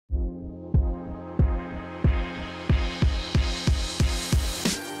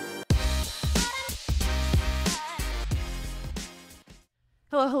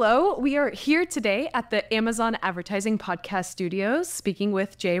Hello, hello. We are here today at the Amazon Advertising Podcast Studios speaking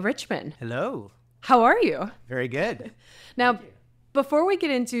with Jay Richman. Hello. How are you? Very good. Now, before we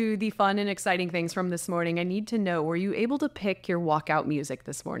get into the fun and exciting things from this morning, I need to know, were you able to pick your walkout music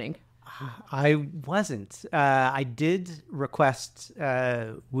this morning? I wasn't. I did request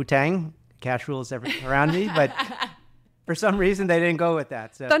Wu-Tang, Cash Rules Everything Around Me, but for some reason they didn't go with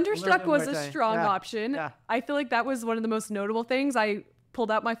that. So Thunderstruck was a strong option. Yeah. I feel like that was one of the most notable things. I pulled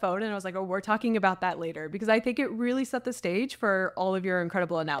out my phone and I was like, oh, we're talking about that later, because I think it really set the stage for all of your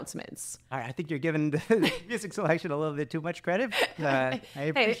incredible announcements. All right, I think you're giving the music selection a little bit too much credit. I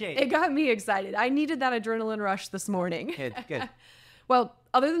appreciate it. It got me excited. I needed that adrenaline rush this morning. Good. Well,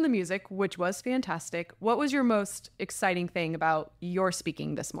 other than the music, which was fantastic, what was your most exciting thing about your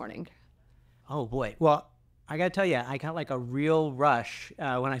speaking this morning? Oh, boy. Well, I got to tell you, I got like a real rush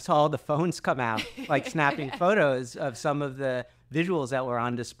when I saw all the phones come out, like snapping photos of some of the visuals that were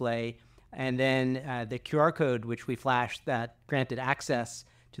on display. And then the QR code, which we flashed, that granted access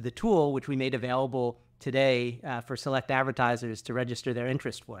to the tool, which we made available today for select advertisers to register their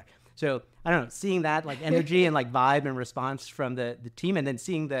interest for. So I don't know, seeing that like energy and like vibe and response from the team, and then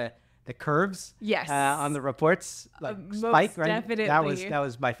seeing the curves on the reports like spike, right? Definitely. That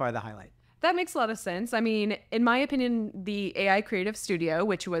was by far the highlight. That makes a lot of sense. I mean, in my opinion, the AI Creative Studio,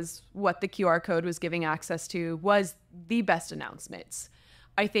 which was what the QR code was giving access to, was the best announcements.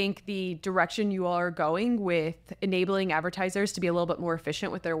 I think the direction you all are going with enabling advertisers to be a little bit more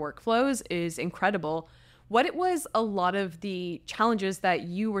efficient with their workflows is incredible. What was a lot of the challenges that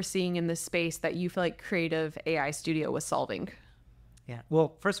you were seeing in this space that you feel like Creative AI Studio was solving? Yeah,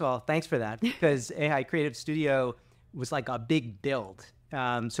 well, first of all, thanks for that, because AI Creative Studio was like a big build.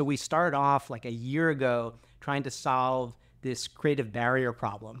 So we started off like a year ago trying to solve this creative barrier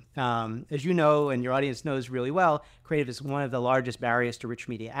problem. As you know, and your audience knows really well, creative is one of the largest barriers to rich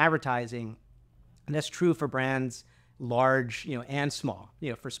media advertising. And that's true for brands large, and small.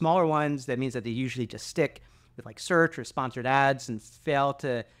 For smaller ones, that means that they usually just stick with like search or sponsored ads and fail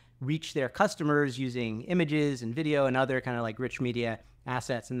to reach their customers using images and video and other kind of like rich media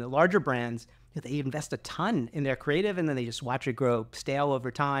assets. And the larger brands, they invest a ton in their creative and then they just watch it grow stale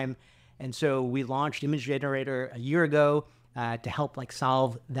over time. And so we launched Image Generator a year ago to help like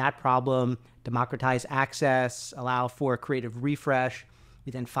solve that problem, democratize access, allow for creative refresh.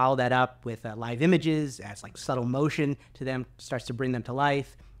 We then follow that up with live images as like subtle motion to them, starts to bring them to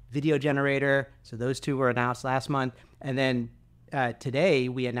life. Video Generator, so those two were announced last month. And then today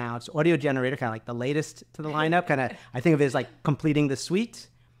we announced Audio Generator, kind of like the latest to the lineup. I think of it as like completing the suite.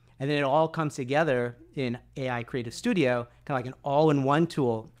 And then it all comes together in AI Creative Studio, kind of like an all-in-one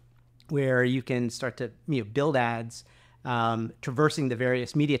tool where you can start to build ads, traversing the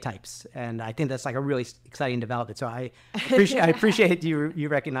various media types. And I think that's like a really exciting development. So I appreciate you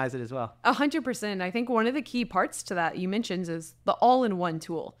recognize it as well. 100%. I think one of the key parts to that you mentioned is the all-in-one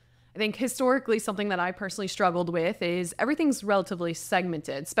tool. I think historically something that I personally struggled with is everything's relatively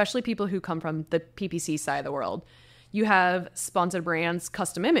segmented, especially people who come from the PPC side of the world. You have sponsored brands,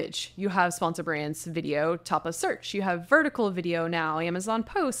 custom image. You have sponsored brands, video, top of search. You have vertical video now, Amazon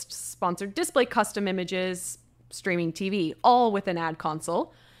Post, sponsored display, custom images, streaming TV, all with an ad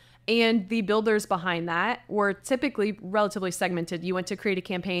console. And the builders behind that were typically relatively segmented. You went to create a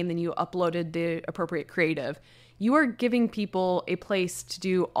campaign, then you uploaded the appropriate creative. You are giving people a place to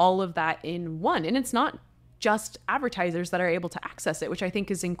do all of that in one. And it's not just advertisers that are able to access it, which I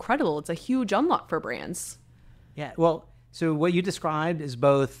think is incredible. It's a huge unlock for brands. Yeah, well, so what you described is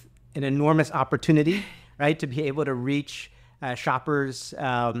both an enormous opportunity, right, to be able to reach shoppers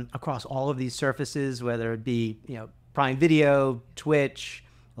across all of these surfaces, whether it be Prime Video, Twitch,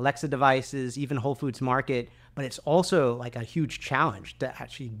 Alexa devices, even Whole Foods Market. But it's also like a huge challenge to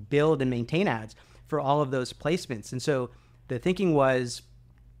actually build and maintain ads for all of those placements. And so the thinking was,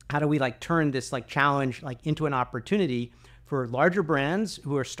 how do we like turn this like challenge like into an opportunity for larger brands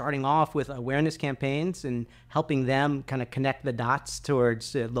who are starting off with awareness campaigns and helping them kind of connect the dots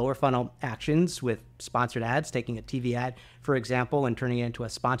towards lower funnel actions with sponsored ads, taking a TV ad, for example, and turning it into a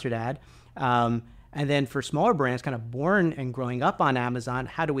sponsored ad. And then for smaller brands kind of born and growing up on Amazon,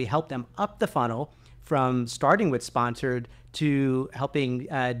 how do we help them up the funnel from starting with sponsored to helping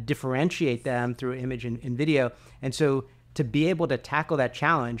differentiate them through image and video? And so to be able to tackle that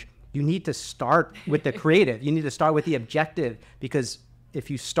challenge, you need to start with the creative. You need to start with the objective, because if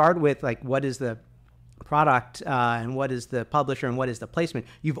you start with like what is the product and what is the publisher and what is the placement,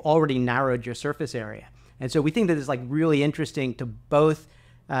 you've already narrowed your surface area. And so we think that it's like really interesting to both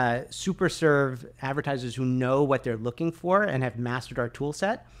super serve advertisers who know what they're looking for and have mastered our tool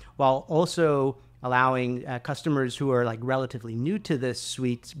set, while also allowing customers who are like relatively new to this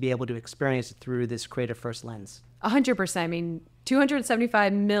suite to be able to experience it through this creative first lens. 100%. I mean,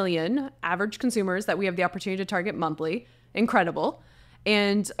 275 million average consumers that we have the opportunity to target monthly. Incredible.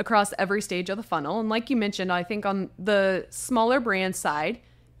 And across every stage of the funnel. And like you mentioned, I think on the smaller brand side,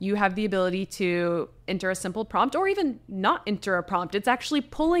 you have the ability to enter a simple prompt or even not enter a prompt. It's actually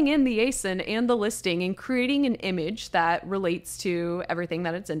pulling in the ASIN and the listing and creating an image that relates to everything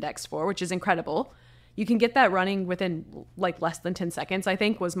that it's indexed for, which is incredible. You can get that running within like less than 10 seconds, I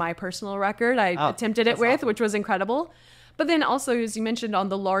think was my personal record. I attempted it with, awesome, which was incredible. But then also, as you mentioned, on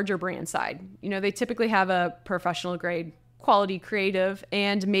the larger brand side, they typically have a professional grade quality creative,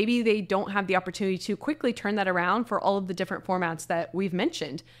 and maybe they don't have the opportunity to quickly turn that around for all of the different formats that we've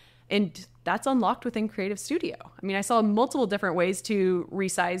mentioned. And that's unlocked within Creative Studio. I mean, I saw multiple different ways to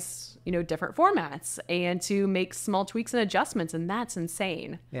resize, different formats and to make small tweaks and adjustments, and that's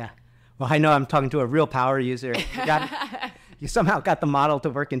insane. Yeah. Well, I know I'm talking to a real power user. You somehow got the model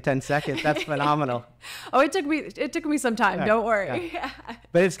to work in 10 seconds. That's phenomenal. Oh, it took me some time. Don't worry. Yeah.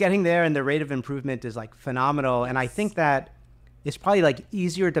 But it's getting there, and the rate of improvement is like phenomenal. And I think that it's probably like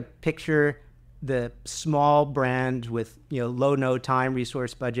easier to picture the small brand with low, no time,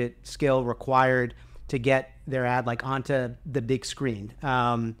 resource, budget, skill required to get their ad like onto the big screen.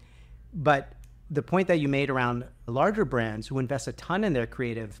 But the point that you made around larger brands who invest a ton in their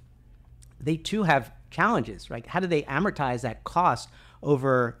creative, they too have challenges, right? How do they amortize that cost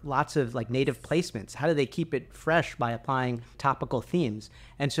over lots of like native placements? How do they keep it fresh by applying topical themes?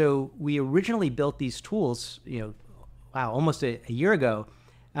 And so we originally built these tools, almost a year ago,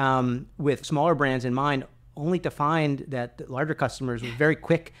 with smaller brands in mind, only to find that the larger customers were very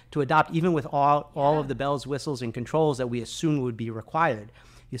quick to adopt, even with all of the bells, whistles, and controls that we assumed would be required.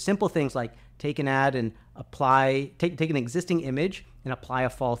 Simple things like take an ad and take an existing image and apply a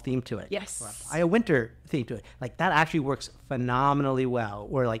fall theme to it. Yes. Or apply a winter theme to it. Like that actually works phenomenally well.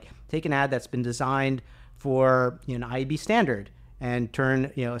 Or like take an ad that's been designed for an IAB standard and turn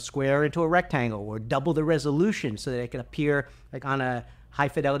a square into a rectangle, or double the resolution so that it can appear like on a high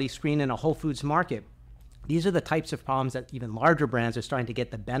fidelity screen in a Whole Foods market. These are the types of problems that even larger brands are starting to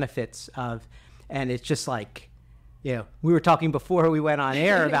get the benefits of. And it's just like, we were talking before we went on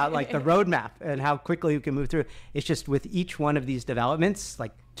air about like the roadmap and how quickly we can move through. It's just with each one of these developments,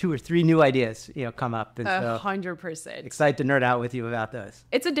 like 2 or 3 new ideas, come up. And 100%. Excited to nerd out with you about those.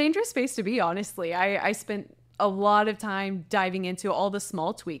 It's a dangerous space to be, honestly. I spent a lot of time diving into all the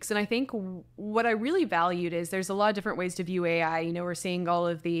small tweaks. And I think what I really valued is there's a lot of different ways to view AI. We're seeing all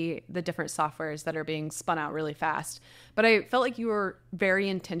of the different softwares that are being spun out really fast. But I felt like you were very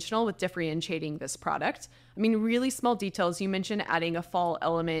intentional with differentiating this product. I mean, really small details. You mentioned adding a fall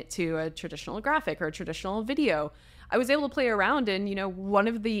element to a traditional graphic or a traditional video. I was able to play around, and one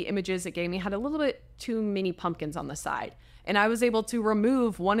of the images it gave me had a little bit too many pumpkins on the side. And I was able to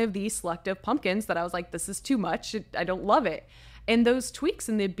remove one of these selective pumpkins that I was like, this is too much. I don't love it. And those tweaks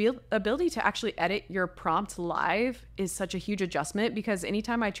and the ability to actually edit your prompt live is such a huge adjustment, because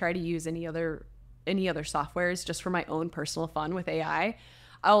anytime I try to use any other softwares just for my own personal fun with AI,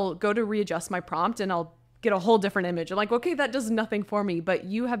 I'll go to readjust my prompt and I'll get a whole different image. I'm like, okay, that does nothing for me. But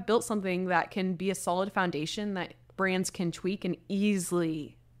you have built something that can be a solid foundation that brands can tweak and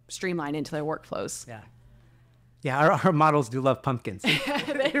easily streamline into their workflows. Yeah. Yeah, our models do love pumpkins.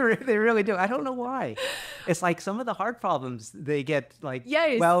 They really do. I don't know why. It's like some of the hard problems they get like,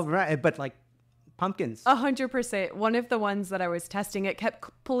 but like pumpkins. 100%. One of the ones that I was testing, it kept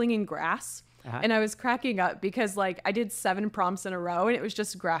pulling in grass. And I was cracking up because like I did 7 prompts in a row and it was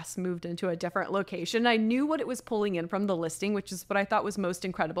just grass moved into a different location. I knew what it was pulling in from the listing, which is what I thought was most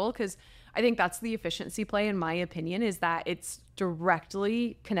incredible, because I think that's the efficiency play, in my opinion, is that it's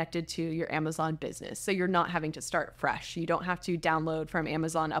directly connected to your Amazon business. So you're not having to start fresh. You don't have to download from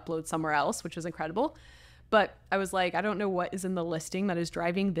Amazon, upload somewhere else, which was incredible. But I was like, I don't know what is in the listing that is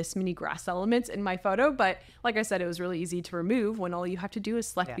driving this many grass elements in my photo. But like I said, it was really easy to remove when all you have to do is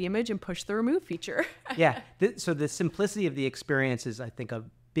select the image and push the remove feature. Yeah. So the simplicity of the experience is, I think, a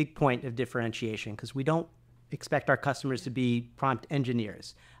big point of differentiation, because we don't expect our customers to be prompt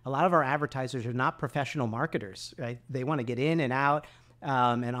engineers. A lot of our advertisers are not professional marketers, right? They want to get in and out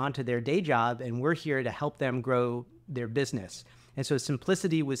and onto their day job, and we're here to help them grow their business. And so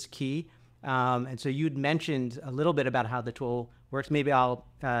simplicity was key. And so you'd mentioned a little bit about how the tool works. Maybe I'll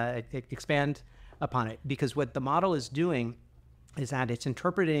expand upon it, because what the model is doing is that it's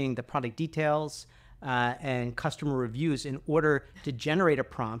interpreting the product details and customer reviews in order to generate a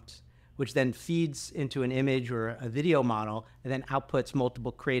prompt, which then feeds into an image or a video model, and then outputs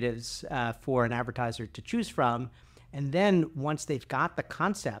multiple creatives for an advertiser to choose from. And then once they've got the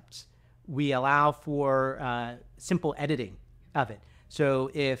concepts, we allow for simple editing of it.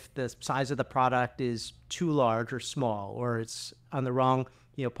 So if the size of the product is too large or small, or it's on the wrong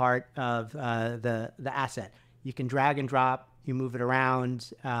part of the asset, you can drag and drop, you move it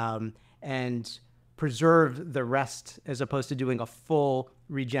around, and preserve the rest as opposed to doing a full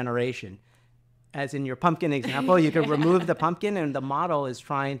regeneration. As in your pumpkin example, you can remove the pumpkin and the model is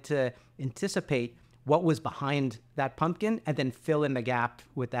trying to anticipate what was behind that pumpkin and then fill in the gap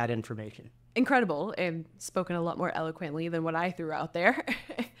with that information. Incredible, and spoken a lot more eloquently than what I threw out there.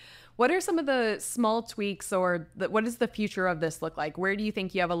 What are some of the small tweaks, or what does the future of this look like? Where do you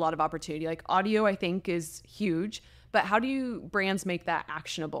think you have a lot of opportunity? Like audio, I think, is huge, but how do brands make that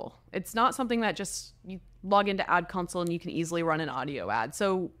actionable? It's not something that just you log into Ad Console and you can easily run an audio ad.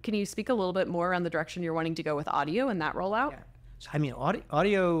 So can you speak a little bit more on the direction you're wanting to go with audio and that rollout? Yeah. So, I mean,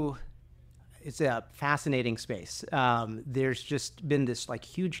 audio is a fascinating space. There's just been this like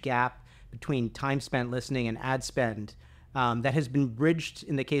huge gap between time spent listening and ad spend that has been bridged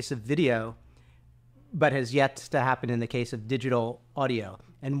in the case of video, but has yet to happen in the case of digital audio.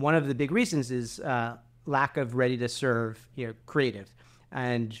 And one of the big reasons is lack of ready-to-serve creative.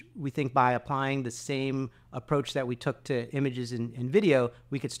 And we think by applying the same approach that we took to images and video,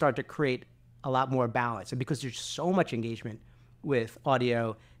 we could start to create a lot more balance. And because there's so much engagement with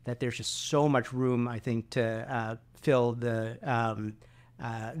audio, that there's just so much room, I think, to fill the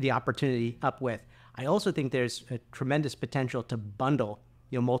opportunity up with. I also think there's a tremendous potential to bundle,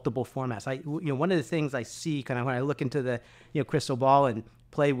 multiple formats. One of the things I see kind of when I look into the, crystal ball and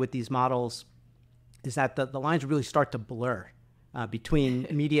play with these models is that the lines really start to blur between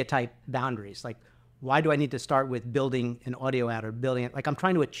media type boundaries. Like, why do I need to start with building an audio ad or building it? Like, I'm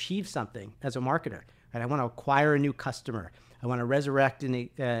trying to achieve something as a marketer, right? I want to acquire a new customer. I want to resurrect an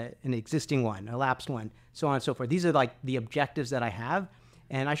existing one, a lapsed one, so on and so forth. These are like the objectives that I have.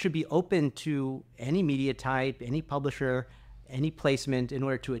 And I should be open to any media type, any publisher, any placement in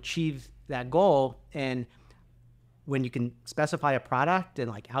order to achieve that goal. And when you can specify a product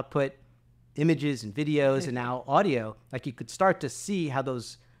and like output images and videos and now audio, like you could start to see how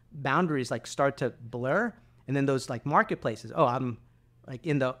those boundaries like start to blur. And then those like marketplaces, oh, I'm like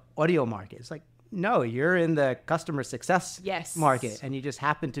in the audio market. It's like, no, you're in the customer success market, and you just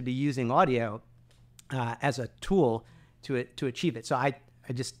happen to be using audio as a tool to achieve it. So I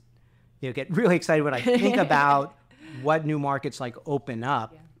just get really excited when I think about what new markets like open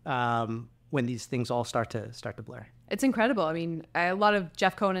up when these things all start to blur. It's incredible. I mean, a lot of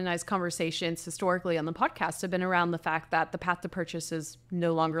Jeff Cohen and I's conversations historically on the podcast have been around the fact that the path to purchase is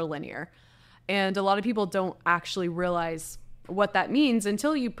no longer linear. And a lot of people don't actually realize what that means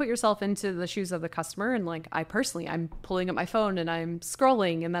until you put yourself into the shoes of the customer. And like I personally, I'm pulling up my phone and I'm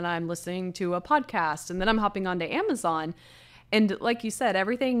scrolling, and then I'm listening to a podcast, and then I'm hopping onto Amazon. And like you said,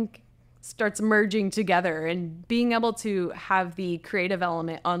 everything starts merging together, and being able to have the creative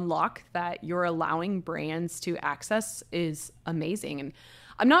element unlock that you're allowing brands to access is amazing. And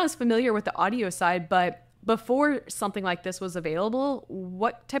I'm not as familiar with the audio side, but before something like this was available,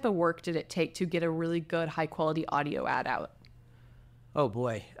 what type of work did it take to get a really good high quality audio ad out? Oh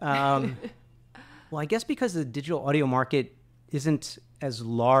boy. Well, I guess because the digital audio market isn't as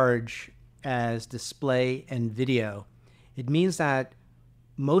large as display and video, it means that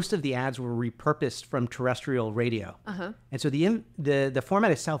most of the ads were repurposed from terrestrial radio. And so the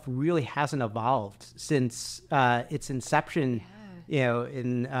format itself really hasn't evolved since its inception,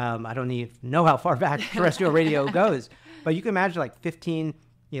 in, I don't even know how far back terrestrial radio goes, but you can imagine like 15,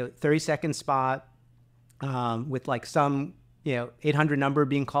 30-second spot with like some, 800 number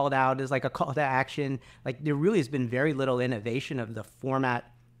being called out as like a call to action. Like there really has been very little innovation of the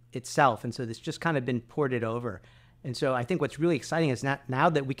format itself. And so this just kind of been ported over. And so I think what's really exciting is now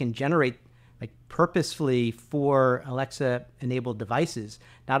that we can generate like purposefully for Alexa-enabled devices,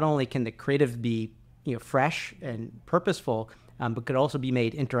 not only can the creative be fresh and purposeful, but could also be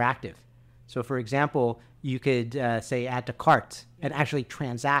made interactive. So for example, you could say add to cart and actually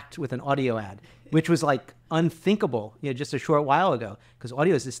transact with an audio ad, which was like unthinkable just a short while ago, because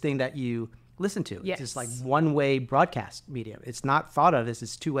audio is this thing that you listen to. Yes. It's this like one-way broadcast medium. It's not thought of as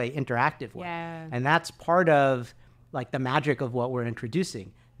this two-way interactive one. Yeah. And that's part of like the magic of what we're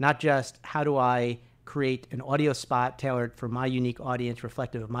introducing. Not just how do I create an audio spot tailored for my unique audience,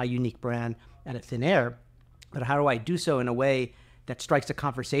 reflective of my unique brand out of thin air, but how do I do so in a way that strikes a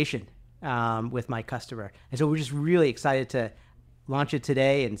conversation with my customer? And so we're just really excited to launch it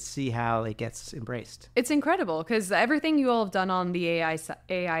today and see how it gets embraced. It's incredible because everything you all have done on the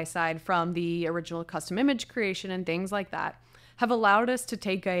AI side, from the original custom image creation and things like that, have allowed us to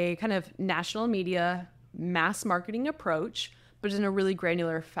take a kind of national media mass marketing approach, but in a really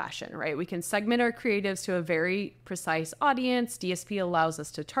granular fashion, right? We can segment our creatives to a very precise audience. DSP allows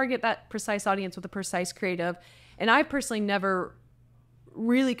us to target that precise audience with a precise creative. And I personally never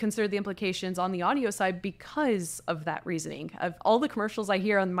really considered the implications on the audio side because of that reasoning. Of all the commercials I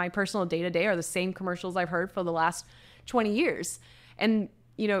hear on my personal day-to-day are the same commercials I've heard for the last 20 years. And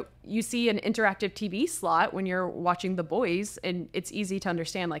you see an interactive TV slot when you're watching The Boys, and it's easy to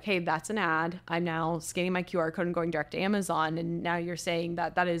understand, like, hey, that's an ad. I'm now scanning my QR code and going direct to Amazon. And now you're saying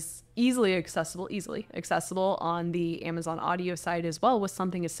that that is easily accessible on the Amazon audio side as well, with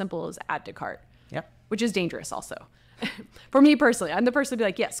something as simple as add to cart. Yep. Which is dangerous also. For me personally, I'm the person to be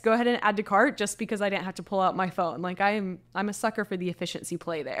like, yes, go ahead and add to cart, just because I didn't have to pull out my phone. Like, I'm a sucker for the efficiency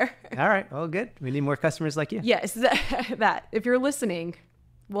play there. All right. Well, good. We need more customers like you. Yes, that. If you're listening,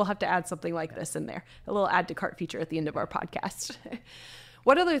 we'll have to add something like this in there, a little add to cart feature at the end of our podcast.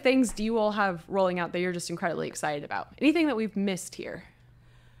 What other things do you all have rolling out that you're just incredibly excited about? Anything that we've missed here?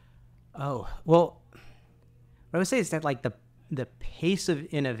 Oh, well, what I would say is that, like, the pace of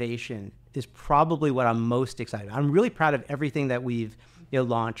innovation is probably what I'm most excited about. I'm really proud of everything that we've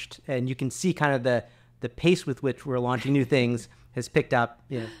launched, and you can see kind of the pace with which we're launching new things has picked up.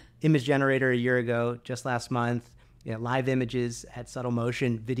 Image generator a year ago, just last month, live images at Subtle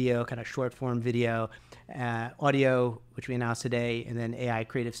Motion, video, kind of short form video, audio, which we announced today, and then AI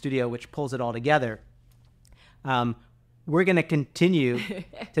Creative Studio, which pulls it all together. We're going to continue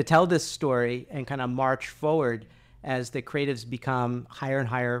to tell this story and kind of march forward as the creatives become higher and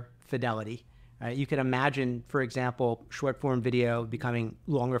higher fidelity. You can imagine, for example, short form video becoming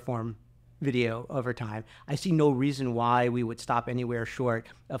longer form video over time. I see no reason why we would stop anywhere short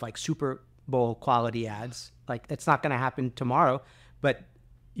of like Super Bowl quality ads. Like, it's not going to happen tomorrow, but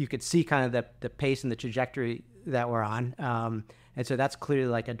you could see kind of the pace and the trajectory that we're on. And so that's clearly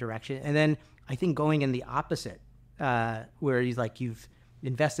like a direction. And then I think going in the opposite, where you've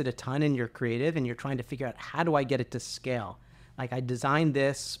invested a ton in your creative and you're trying to figure out, how do I get it to scale? Like, I designed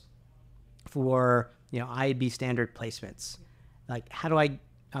this for, IAB standard placements. Like,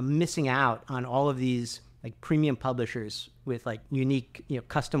 I'm missing out on all of these like premium publishers with like unique,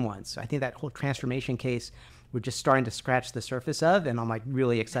 custom ones. So I think that whole transformation case, we're just starting to scratch the surface of, and I'm like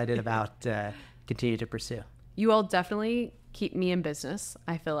really excited about continue to pursue. You all definitely keep me in business.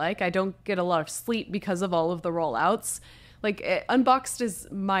 I feel like I don't get a lot of sleep because of all of the rollouts. Like, Unboxed is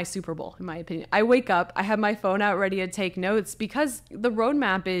my Super Bowl, in my opinion. I wake up, I have my phone out ready to take notes because the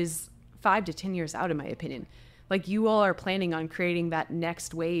roadmap is 5 to 10 years out, in my opinion. Like, you all are planning on creating that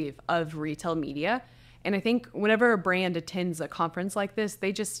next wave of retail media. And I think whenever a brand attends a conference like this,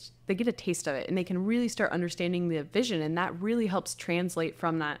 they get a taste of it and they can really start understanding the vision. And that really helps translate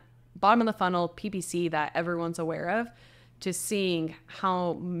from that bottom of the funnel PPC that everyone's aware of to seeing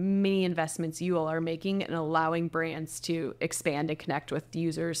how many investments you all are making and allowing brands to expand and connect with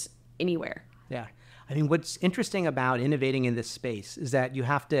users anywhere. Yeah. I mean, what's interesting about innovating in this space is that you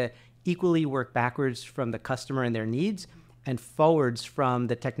have to equally work backwards from the customer and their needs and forwards from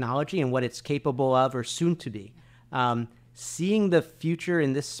the technology and what it's capable of or soon to be. Seeing the future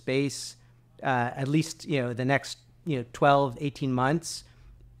in this space, at least, the next, 12, 18 months,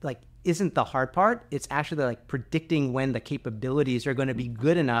 like, isn't the hard part. It's actually like predicting when the capabilities are going to be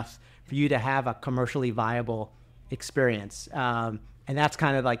good enough for you to have a commercially viable experience. And that's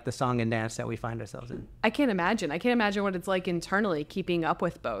kind of like the song and dance that we find ourselves in. I can't imagine what it's like internally keeping up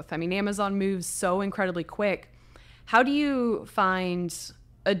with both. I mean, Amazon moves so incredibly quick. How do you find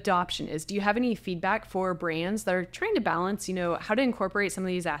adoption is? Do you have any feedback for brands that are trying to balance, how to incorporate some of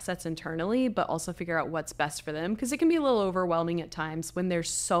these assets internally, but also figure out what's best for them? Because it can be a little overwhelming at times when there's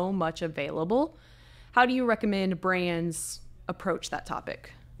so much available. How do you recommend brands approach that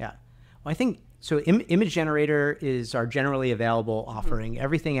topic? Yeah. Well, I think so. Image Generator is our generally available offering. Mm-hmm.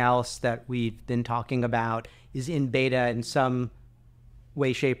 Everything else that we've been talking about is in beta in some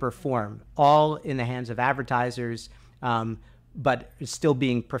way, shape, or form, all in the hands of advertisers, but it's still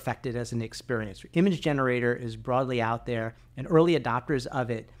being perfected as an experience. Image Generator is broadly out there, and early adopters of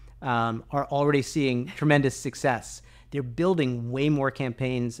it are already seeing tremendous success. They're building way more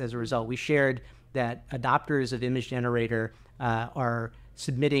campaigns as a result. We shared that adopters of Image Generator are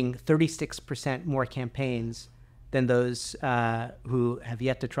submitting 36% more campaigns than those who have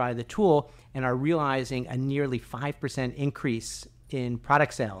yet to try the tool, and are realizing a nearly 5% increase in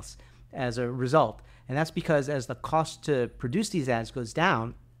product sales as a result. And that's because as the cost to produce these ads goes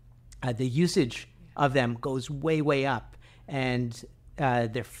down, the usage of them goes way, way up. And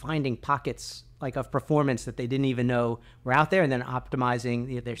they're finding pockets like of performance that they didn't even know were out there, and then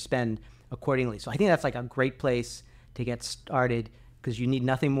optimizing their spend accordingly. So I think that's like a great place to get started. because you need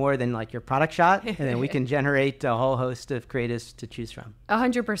nothing more than like your product shot, and then we can generate a whole host of creatives to choose from.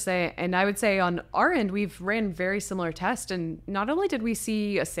 100%. And I would say on our end, we've ran very similar tests. And not only did we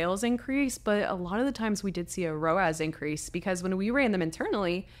see a sales increase, but a lot of the times we did see a ROAS increase, because when we ran them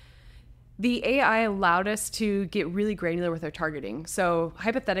internally, the AI allowed us to get really granular with our targeting. So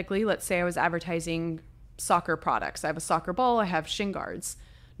hypothetically, let's say I was advertising soccer products. I have a soccer ball, I have shin guards.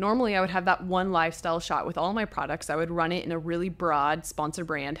 Normally, I would have that one lifestyle shot with all my products. I would run it in a really broad sponsor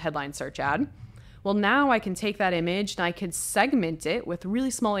brand headline search ad. Well, now I can take that image and I could segment it with really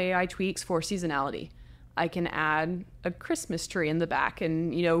small AI tweaks for seasonality. I can add a Christmas tree in the back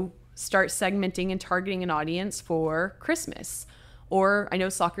and, start segmenting and targeting an audience for Christmas. Or I know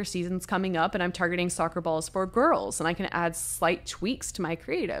soccer season's coming up and I'm targeting soccer balls for girls, and I can add slight tweaks to my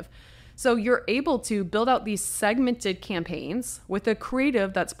creative. So you're able to build out these segmented campaigns with a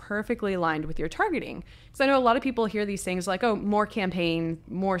creative that's perfectly aligned with your targeting. Because I know a lot of people hear these things like, oh, more campaign,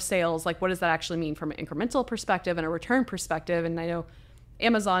 more sales. Like, what does that actually mean from an incremental perspective and a return perspective? And I know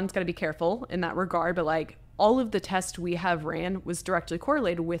Amazon's got to be careful in that regard, but like all of the tests we have ran was directly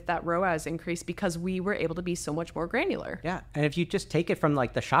correlated with that ROAS increase because we were able to be so much more granular. Yeah. And if you just take it from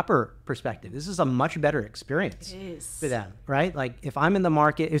like the shopper perspective, this is a much better experience for them, right? Like if I'm in the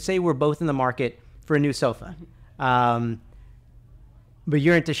market, if say we're both in the market for a new sofa, but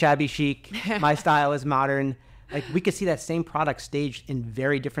you're into shabby chic, my style is modern. Like we could see that same product staged in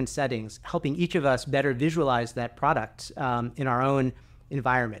very different settings, helping each of us better visualize that product in our own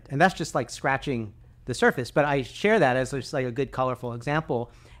environment. And that's just like scratching the surface, but I share that as just like a good colorful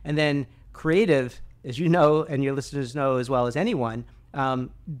example. And then creative, as you know, and your listeners know as well as anyone,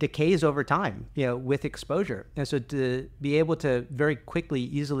 decays over time, with exposure. And so to be able to very quickly,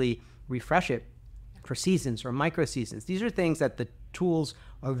 easily refresh it for seasons or micro seasons, these are things that the tools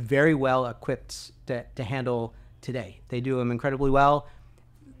are very well equipped to handle today. They do them incredibly well.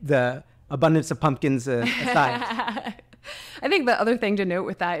 The abundance of pumpkins aside. I think the other thing to note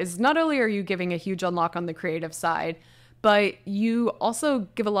with that is not only are you giving a huge unlock on the creative side, but you also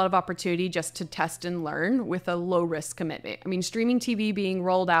give a lot of opportunity just to test and learn with a low risk commitment. I mean, streaming TV being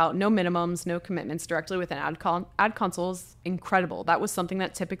rolled out, no minimums, no commitments directly with an ad console is incredible. That was something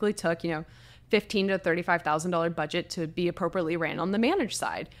that typically took, $15,000 to $35,000 budget to be appropriately ran on the managed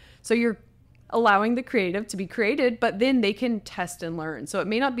side. So you're allowing the creative to be created, but then they can test and learn. So it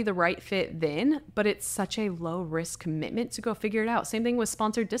may not be the right fit then, but it's such a low risk commitment to go figure it out. Same thing with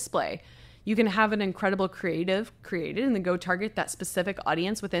sponsored display. You can have an incredible creative created and then go target that specific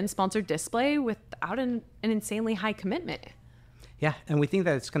audience within sponsored display without an insanely high commitment. Yeah, and we think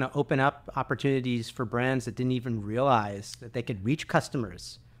that it's going to open up opportunities for brands that didn't even realize that they could reach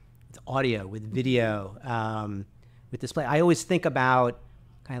customers with audio, with video, with display. I always think about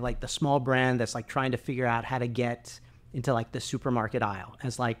kind of like the small brand that's like trying to figure out how to get into like the supermarket aisle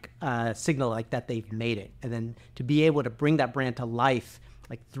as like a signal like that they've made it. And then to be able to bring that brand to life,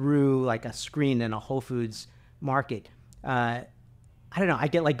 like through like a screen in a Whole Foods market. I don't know, I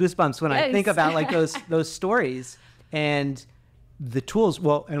get like goosebumps when I think about like those stories and the tools.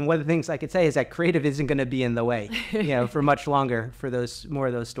 Well, and one of the things I could say is that creative isn't going to be in the way, for much longer for more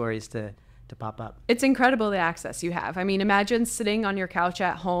of those stories to pop up. It's incredible the access you have. I mean, imagine sitting on your couch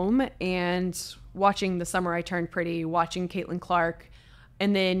at home and watching The Summer I Turned Pretty, watching Caitlin Clark,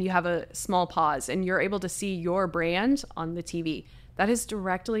 and then you have a small pause and you're able to see your brand on the TV. That is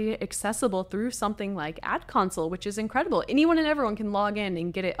directly accessible through something like Ad Console, which is incredible. Anyone and everyone can log in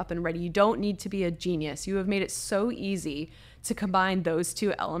and get it up and ready. You don't need to be a genius. You have made it so easy to combine those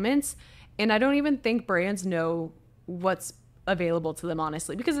two elements. And I don't even think brands know what's available to them,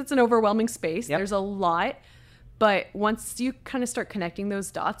 honestly, because it's an overwhelming space. Yep. There's a lot. But once you kind of start connecting those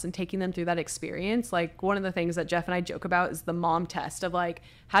dots and taking them through that experience, like one of the things that Jeff and I joke about is the mom test of like,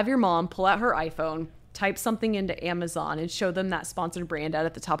 have your mom pull out her iPhone, type something into Amazon and show them that sponsored brand ad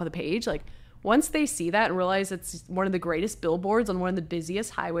at the top of the page. Like once they see that and realize it's one of the greatest billboards on one of the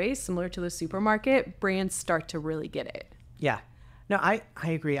busiest highways, similar to the supermarket, brands start to really get it. Yeah, no, I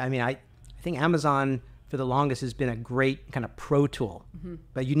agree. I mean, I think Amazon for the longest has been a great kind of pro tool,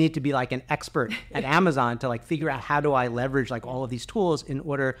 but you need to be like an expert at Amazon to like figure out how do I leverage like all of these tools in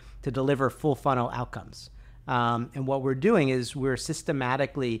order to deliver full funnel outcomes. And what we're doing is we're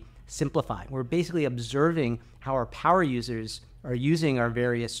systematically simplifying. We're basically observing how our power users are using our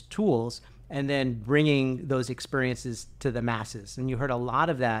various tools and then bringing those experiences to the masses. And you heard a lot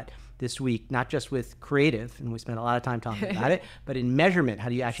of that this week, not just with creative, and we spent a lot of time talking about it, but in measurement, how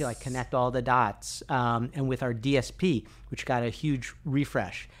do you actually like connect all the dots, and with our DSP, which got a huge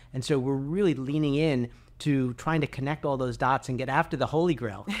refresh. And so we're really leaning in to trying to connect all those dots and get after the holy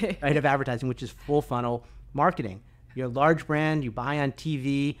grail, right, of advertising, which is full funnel marketing. You're a large brand, you buy on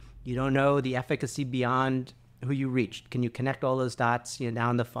TV, you don't know the efficacy beyond who you reached. Can you connect all those dots,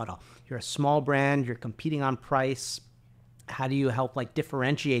 down the funnel? You're a small brand, you're competing on price. How do you help like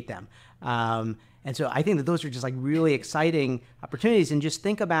differentiate them? And so I think that those are just like really exciting opportunities. And just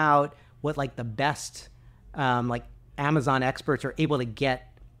think about what like the best like Amazon experts are able to get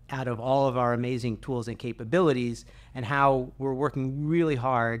out of all of our amazing tools and capabilities, and how we're working really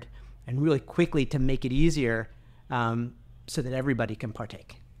hard and really quickly to make it easier so that everybody can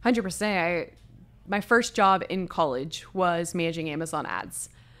partake. 100%. My first job in college was managing Amazon ads.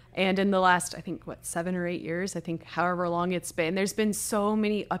 And in the last, I think, 7 or 8 years, I think however long it's been, there's been so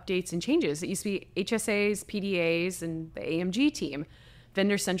many updates and changes. It used to be HSAs, PDAs, and the AMG team.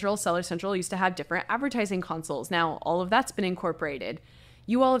 Vendor Central, Seller Central used to have different advertising consoles. Now all of that's been incorporated.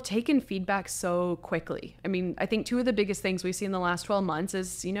 You all have taken feedback so quickly. I mean, I think two of the biggest things we've seen in the last 12 months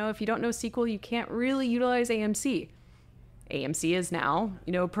is, if you don't know SQL, you can't really utilize AMC. AMC is now,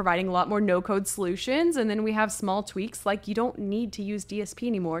 providing a lot more no-code solutions. And then we have small tweaks like you don't need to use DSP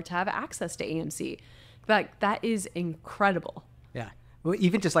anymore to have access to AMC. But that is incredible. Yeah. Well,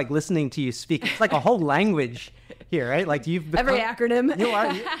 even just like listening to you speak, it's like a whole language here, right? Like you've become, every acronym.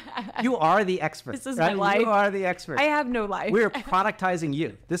 You are the expert. This is right? my life. You are the expert. I have no life. We're productizing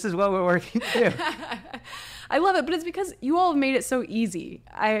you. This is what we're working to do. I love it, but it's because you all have made it so easy.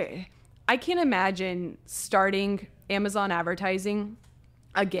 I can't imagine starting Amazon advertising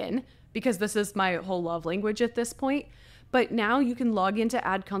again, because this is my whole love language at this point. But now you can log into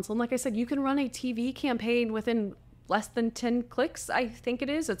Ad Console, and like I said, you can run a TV campaign within less than 10 clicks, I think it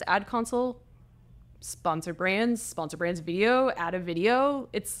is. It's Ad Console, sponsor brands video, add a video.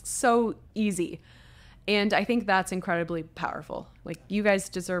 It's so easy. And I think that's incredibly powerful. Like, you guys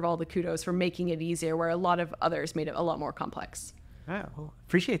deserve all the kudos for making it easier, where a lot of others made it a lot more complex. Oh, well,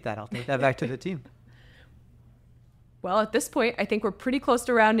 appreciate that. I'll take that back to the team. Well, at this point, I think we're pretty close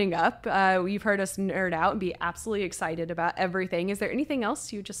to rounding up. You've heard us nerd out and be absolutely excited about everything. Is there anything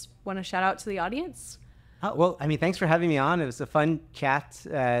else you just want to shout out to the audience? Well, I mean, thanks for having me on. It was a fun chat.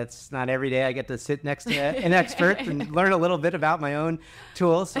 It's not every day I get to sit next to an expert and learn a little bit about my own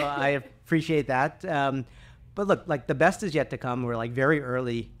tools, so I appreciate that. But look, like the best is yet to come. We're like very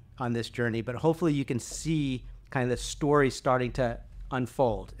early on this journey, but hopefully you can see kind of the story starting to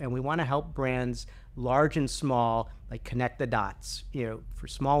unfold. And we want to help brands, large and small, like connect the dots. For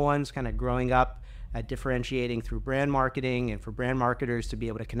small ones, kind of growing up, differentiating through brand marketing, and for brand marketers to be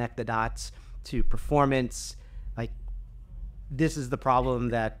able to connect the dots to performance. Like, this is the problem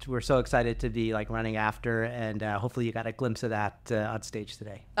that we're so excited to be like running after, and hopefully you got a glimpse of that on stage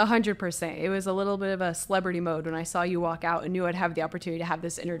today. 100%. It was a little bit of a celebrity mode when I saw you walk out and knew I'd have the opportunity to have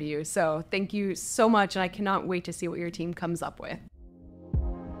this interview. So thank you so much, and I cannot wait to see what your team comes up with.